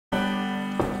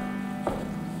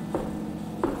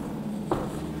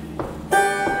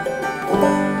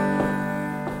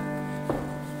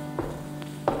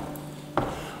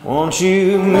Won't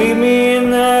you meet me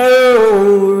in that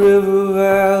old river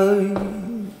valley?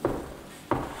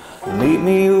 Meet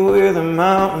me where the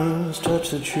mountains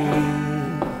touch the trees.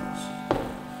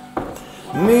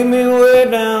 Meet me way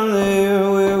down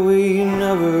there where we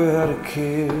never had a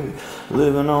care,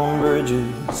 living on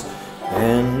bridges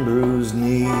and bruised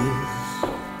knees.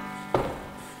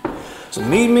 So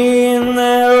meet me in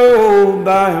that old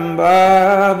by and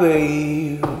by,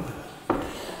 babe.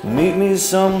 Meet me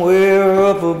somewhere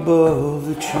up above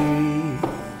the trees.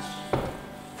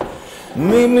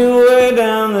 Meet me way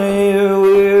down there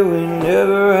where we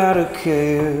never had a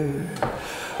care,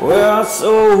 where our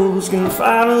souls can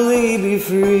finally be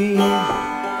free.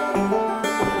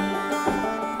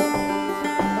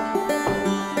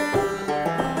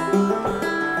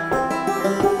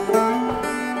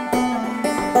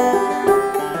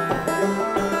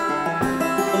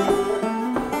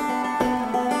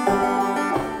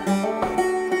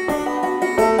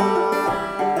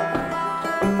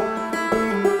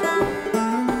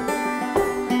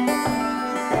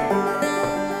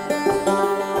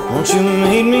 Won't you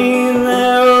meet me in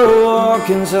that old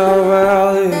Arkansas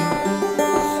valley,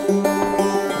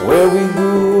 where we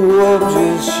grew up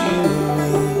just you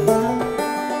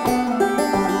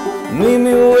and me? Meet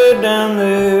me way down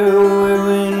there where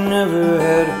we never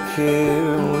had a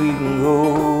care, we can go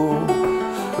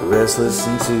restless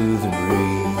into the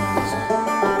breeze.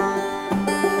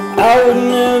 I would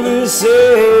never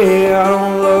say I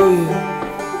don't love you.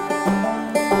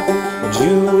 Would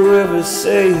you ever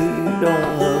say you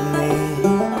don't love me?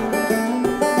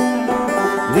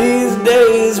 These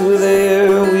days we're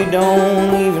there, we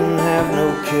don't even have no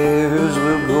cares.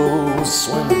 We'll go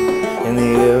swimming in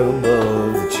the air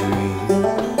above the trees.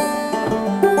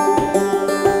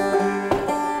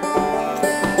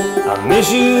 I miss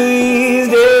you these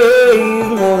days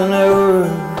more than ever,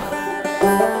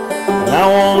 and I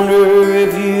wonder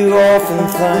if you often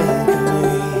think of me.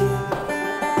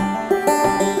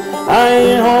 I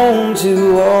ain't home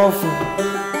too often,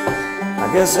 I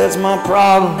guess that's my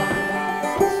problem.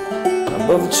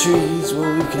 Above the trees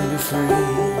where we can be free.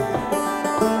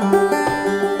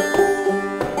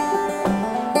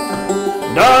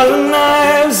 Darling, I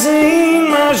have seen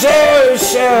my share of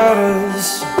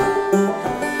shadows,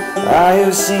 I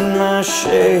have seen my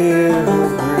share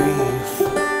of grief,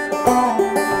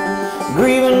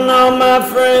 grieving all my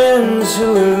friends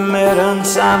who have met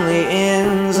untimely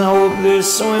ends. I hope they're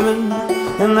swimming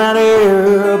in that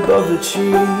air above the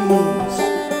trees.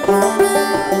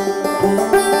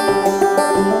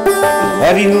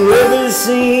 Have you ever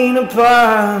seen a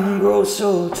pine grow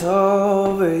so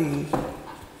tall, babe?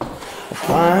 A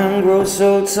pine grows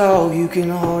so tall you can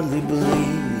hardly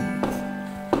believe.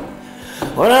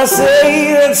 When I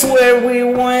say that's where we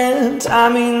went, I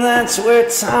mean that's where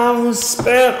time was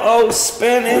spent. Oh,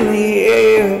 spent in the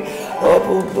air up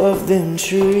above them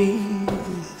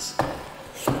trees.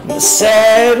 The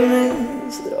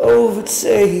sadness that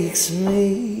overtakes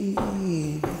me,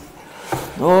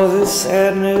 oh, the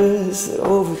sadness that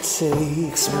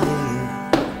overtakes me.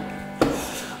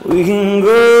 We can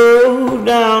go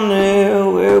down there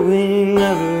where we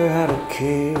never had a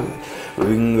care. We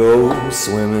can go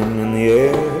swimming in the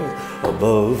air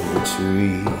above the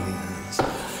trees.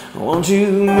 Won't you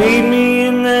meet me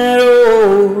in that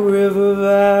old river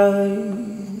valley?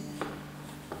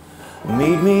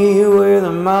 Meet me where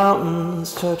the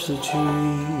mountains touch the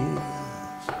trees.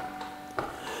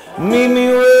 Meet me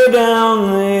way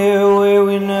down there where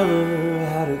we never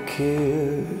had a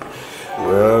care,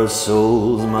 where our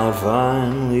souls might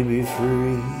finally be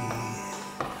free.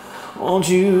 Won't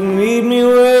you meet me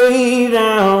way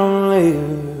down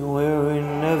there where we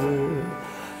never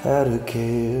had a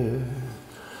care?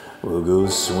 We'll go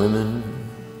swimming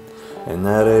in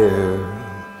that air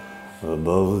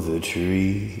above the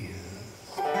trees.